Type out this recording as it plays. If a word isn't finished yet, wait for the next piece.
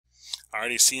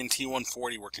Alrighty,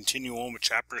 CNT140, we're continuing on with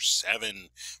Chapter 7.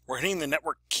 We're hitting the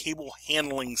network cable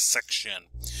handling section.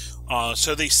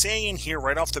 So they say in here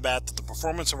right off the bat that the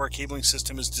performance of our cabling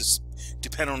system is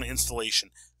dependent on installation.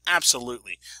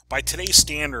 Absolutely. By today's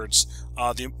standards,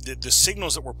 the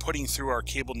signals that we're putting through our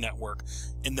cable network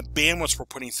and the bandwidths we're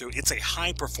putting through, it's a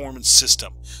high-performance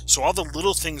system. So all the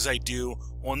little things I do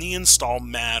on the install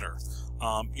matter.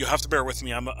 You have to bear with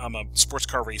me. I'm a sports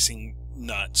car racing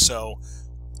nut, so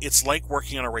it's like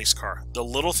working on a race car. The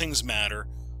little things matter,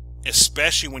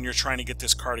 especially when you're trying to get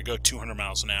this car to go 200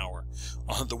 miles an hour.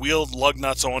 The wheel lug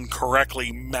nuts on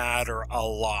correctly matter a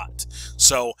lot.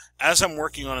 So as I'm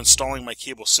working on installing my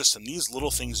cable system, these little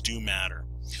things do matter.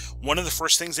 One of the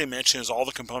first things they mention is all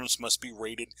the components must be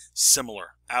rated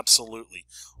similar. Absolutely.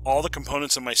 All the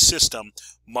components in my system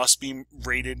must be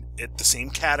rated at the same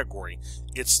category.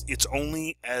 It's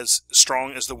only as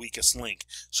strong as the weakest link.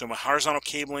 So my horizontal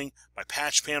cabling, my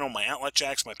patch panel, my outlet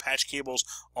jacks, my patch cables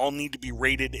all need to be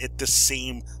rated at the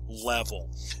same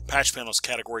level. Patch panel is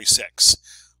category 6.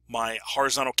 My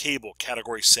horizontal cable,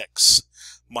 category 6.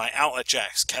 My outlet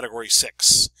jacks, category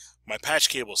 6. My patch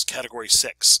cables, category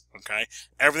 6, okay?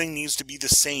 Everything needs to be the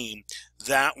same.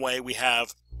 That way we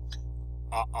have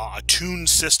a tuned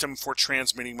system for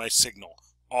transmitting my signal.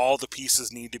 All the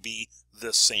pieces need to be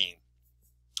the same.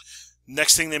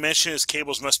 Next thing they mention is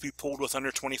cables must be pulled with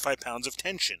under 25 pounds of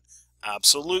tension.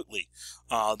 Absolutely.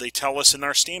 They tell us in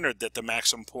our standard that the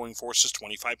maximum pulling force is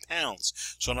 25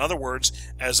 pounds. So in other words,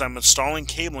 as I'm installing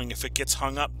cabling, if it gets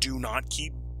hung up, do not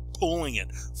keep pulling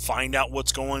it. Find out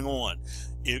what's going on.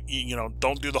 You know,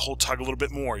 don't do the whole tug a little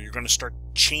bit more. You're going to start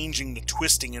changing the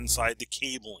twisting inside the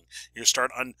cabling. You're going to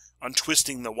start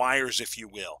untwisting the wires, if you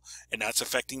will, and that's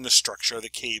affecting the structure of the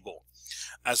cable.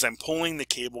 As I'm pulling the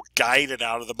cable, guide it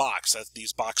out of the box.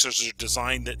 These boxes are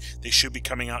designed that they should be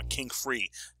coming out kink-free,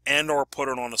 and or put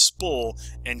it on a spool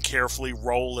and carefully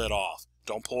roll it off.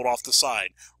 Don't pull it off the side.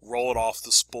 Roll it off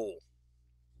the spool.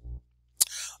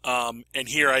 And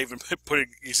here I even put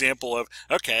an example of,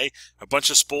 okay, a bunch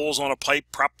of spools on a pipe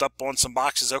propped up on some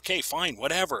boxes. Okay, fine,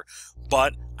 whatever.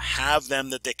 But have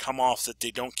them that they come off, that they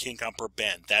don't kink up or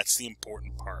bend. That's the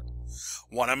important part.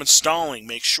 When I'm installing,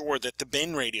 make sure that the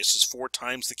bend radius is 4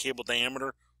 times the cable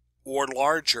diameter or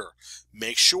larger.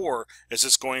 Make sure as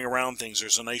it's going around things,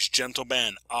 there's a nice gentle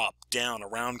bend, up, down,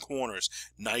 around corners.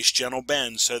 Nice gentle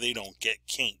bend so they don't get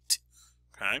kinked.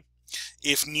 Okay?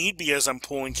 If need be, as I'm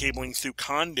pulling cabling through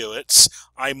conduits,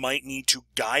 I might need to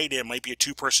guide it. It might be a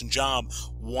 2-person job,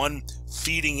 one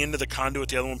feeding into the conduit,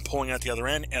 the other one pulling out the other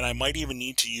end, and I might even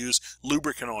need to use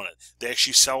lubricant on it. They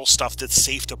actually sell stuff that's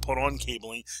safe to put on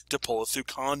cabling to pull it through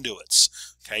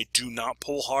conduits. Okay, do not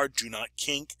pull hard, do not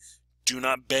kink, do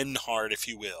not bend hard, if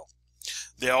you will.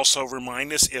 They also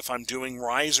remind us if I'm doing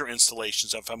riser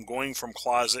installations, if I'm going from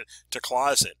closet to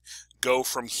closet, go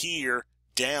from here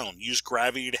down. Use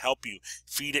gravity to help you.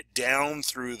 Feed it down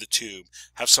through the tube.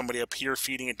 Have somebody up here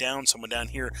feeding it down, someone down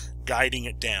here guiding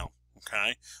it down.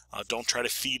 Okay? Don't try to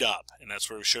feed up. And that's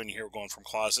what we're showing you here. We're going from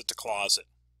closet to closet.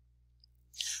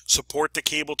 Support the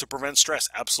cable to prevent stress.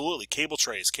 Absolutely. Cable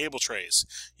trays. Cable trays.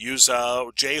 Use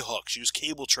J-hooks. Use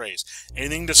cable trays.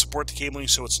 Anything to support the cabling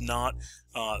so it's not,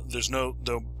 there's no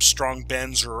strong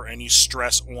bends or any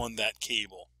stress on that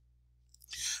cable.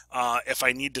 If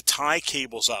I need to tie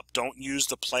cables up, don't use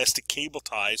the plastic cable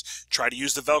ties. Try to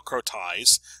use the Velcro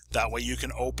ties. That way you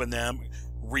can open them,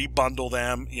 rebundle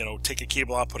them, you know, take a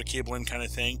cable out, put a cable in kind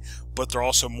of thing. But they're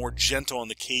also more gentle on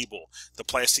the cable. The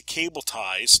plastic cable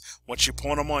ties, once you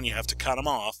put them on, you have to cut them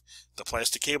off. The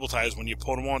plastic cable ties, when you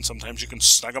put them on, sometimes you can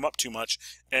snug them up too much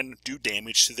and do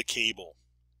damage to the cable.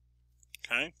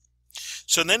 Okay?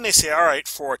 So then they say, all right,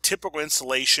 for a typical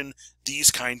installation,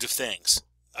 these kinds of things.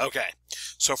 Okay,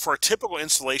 so for a typical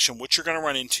installation, what you're going to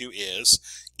run into is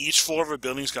each floor of a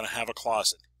building is going to have a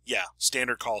closet. Yeah,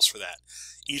 standard calls for that.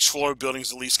 Each floor of a building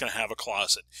is at least going to have a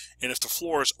closet. And if the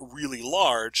floor is really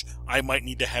large, I might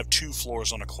need to have 2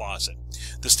 floors on a closet.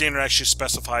 The standard actually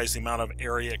specifies the amount of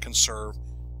area it can serve.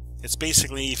 It's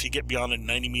basically if you get beyond a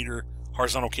 90-meter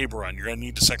horizontal cable run, you're going to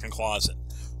need a second closet.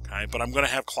 Okay, but I'm going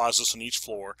to have closets on each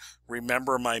floor.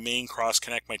 Remember my main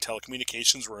cross-connect, my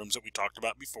telecommunications rooms that we talked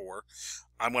about before.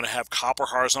 I'm going to have copper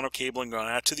horizontal cabling going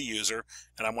out to the user,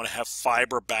 and I'm going to have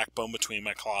fiber backbone between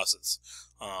my closets.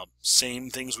 Same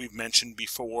things we've mentioned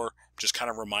before, just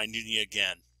kind of reminding you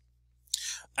again.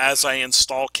 As I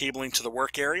install cabling to the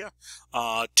work area,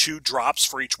 2 drops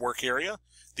for each work area.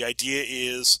 The idea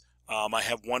is I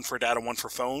have 1 for data, 1 for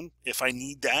phone if I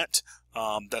need that.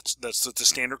 That's what the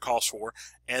standard calls for,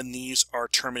 and these are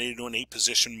terminated to an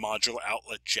 8-position modular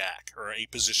outlet jack, or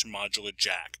 8-position modular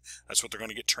jack. That's what they're going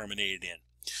to get terminated in.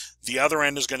 The other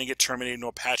end is going to get terminated into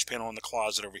a patch panel in the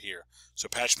closet over here. So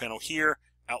patch panel here,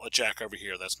 outlet jack over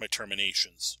here. That's my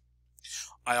terminations.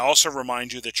 I also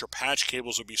remind you that your patch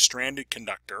cables will be stranded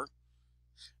conductor,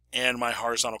 and my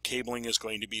horizontal cabling is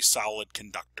going to be solid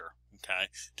conductor. Okay,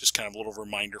 just kind of a little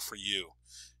reminder for you.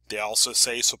 They also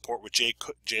say support with J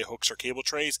hooks or cable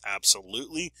trays.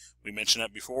 Absolutely. We mentioned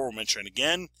that before. We'll mention it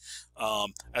again.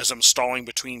 As I'm installing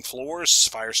between floors,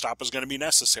 fire stop is going to be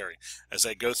necessary. As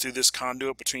I go through this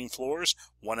conduit between floors,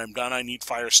 when I'm done, I need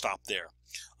fire stop there,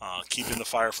 keeping the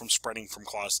fire from spreading from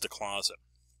closet to closet.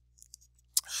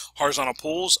 Horizontal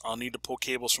pulls, I'll need to pull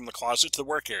cables from the closet to the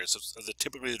work area. So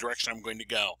typically the direction I'm going to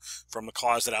go, from the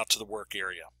closet out to the work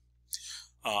area.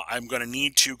 I'm going to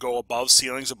need to go above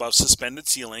ceilings, above suspended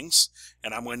ceilings,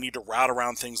 and I'm going to need to route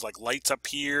around things like lights up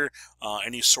here,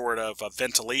 any sort of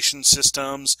ventilation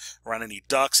systems, around any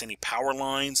ducts, any power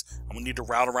lines. I'm going to need to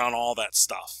route around all that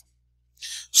stuff.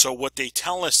 So what they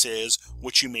tell us is,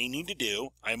 what you may need to do,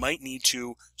 I might need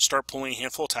to start pulling a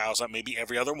handful of tiles out, maybe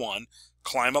every other one,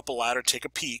 climb up a ladder, take a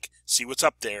peek, see what's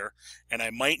up there, and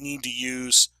I might need to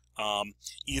use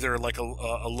either like a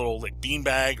little like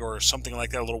beanbag or something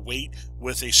like that, a little weight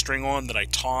with a string on that I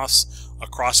toss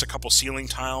across a couple ceiling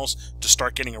tiles to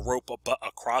start getting a rope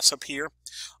across up here.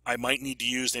 I might need to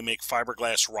use, they make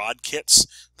fiberglass rod kits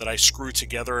that I screw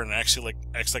together and actually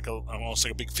acts like almost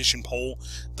like a big fishing pole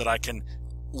that I can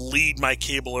lead my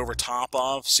cable over top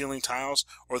of ceiling tiles,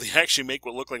 or they actually make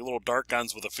what look like little dart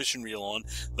guns with a fishing reel on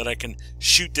that I can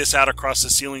shoot this out across the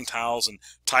ceiling tiles and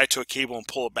tie it to a cable and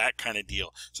pull it back kind of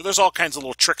deal. So there's all kinds of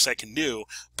little tricks I can do,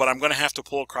 but I'm going to have to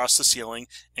pull across the ceiling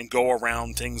and go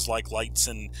around things like lights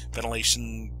and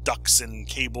ventilation ducts and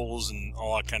cables and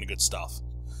all that kind of good stuff.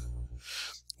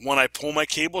 When I pull my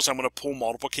cables, I'm going to pull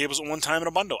multiple cables at one time in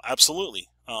a bundle. Absolutely.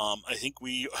 I think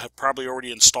we have probably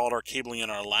already installed our cabling in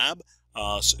our lab.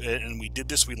 And we did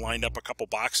this, we lined up a couple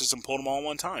boxes and pulled them all at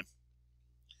one time.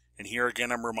 And here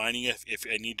again, I'm reminding you, if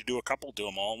I need to do a couple, do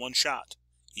them all in one shot.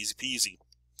 Easy peasy.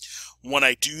 When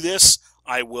I do this,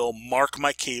 I will mark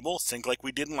my cable. Think like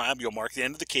we did in lab. You'll mark the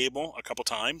end of the cable a couple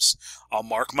times. I'll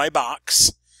mark my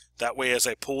box. That way, as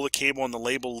I pull the cable and the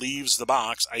label leaves the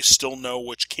box, I still know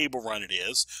which cable run it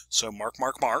is. So mark,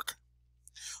 mark, mark.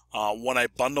 When I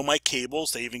bundle my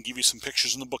cables, they even give you some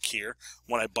pictures in the book here.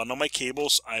 When I bundle my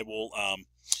cables, I will,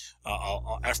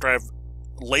 after I've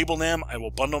labeled them, I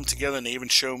will bundle them together, and they even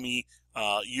show me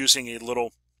using a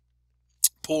little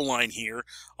pull line here.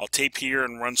 I'll tape here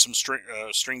and run some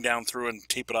string down through and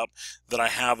tape it up, that I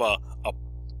have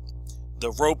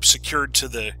the rope secured to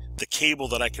the cable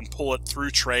that I can pull it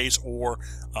through trays or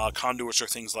conduits or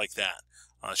things like that.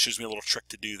 It shows me a little trick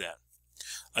to do that.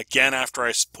 Again, after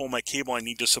I pull my cable, I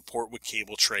need to support with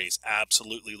cable trays.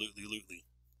 Absolutely.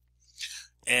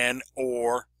 And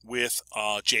or with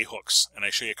J-hooks. And I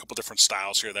show you a couple different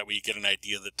styles here. That way you get an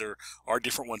idea that there are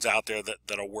different ones out there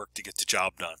that'll work to get the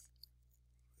job done.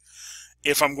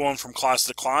 If I'm going from closet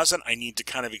to closet, I need to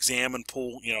kind of examine,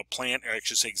 pull, plant, or I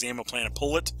should say examine, plant, and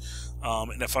pull it.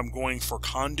 And if I'm going for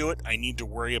conduit, I need to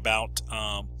worry about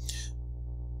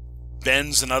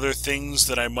bends and other things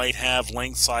that I might have,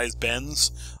 length-size bends.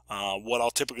 What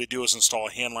I'll typically do is install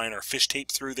a hand line or fish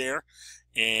tape through there,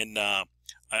 and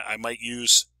I might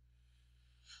use,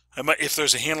 if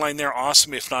there's a hand line there,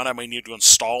 awesome. If not, I might need to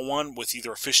install one with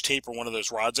either a fish tape or one of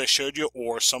those rods I showed you,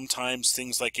 or sometimes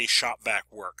things like a shop vac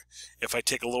work. If I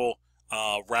take a little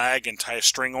rag and tie a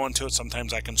string onto it,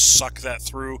 sometimes I can suck that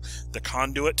through the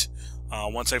conduit.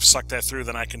 Once I've sucked that through,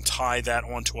 then I can tie that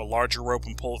onto a larger rope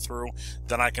and pull it through.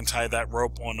 Then I can tie that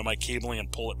rope onto my cabling and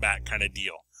pull it back kind of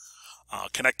deal.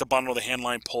 Connect the bundle to the hand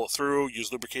line, pull it through,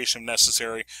 use lubrication if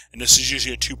necessary, and this is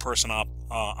usually a two-person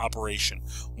operation.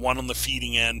 One on the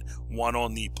feeding end, one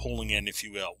on the pulling end, if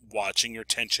you will. Watching your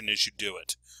tension as you do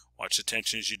it. Watch the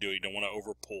tension as you do it. You don't want to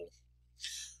over-pull.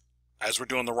 As we're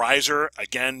doing the riser,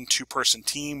 again, two-person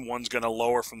team. One's going to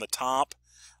lower from the top.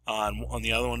 On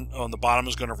the other one, on the bottom,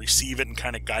 is going to receive it and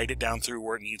kind of guide it down through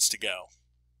where it needs to go.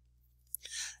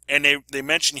 And they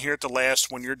mention here at the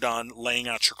last, when you're done, laying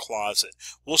out your closet.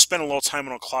 We'll spend a little time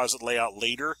on a closet layout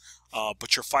later,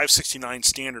 but your 569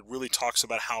 standard really talks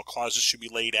about how closets should be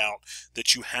laid out,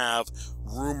 that you have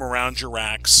room around your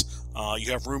racks,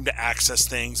 you have room to access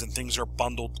things, and things are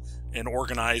bundled and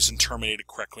organized and terminated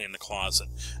correctly in the closet.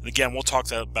 And again, we'll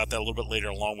talk about that a little bit later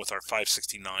along with our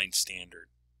 569 standard.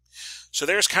 So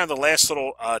there's kind of the last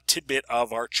little tidbit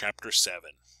of our Chapter 7.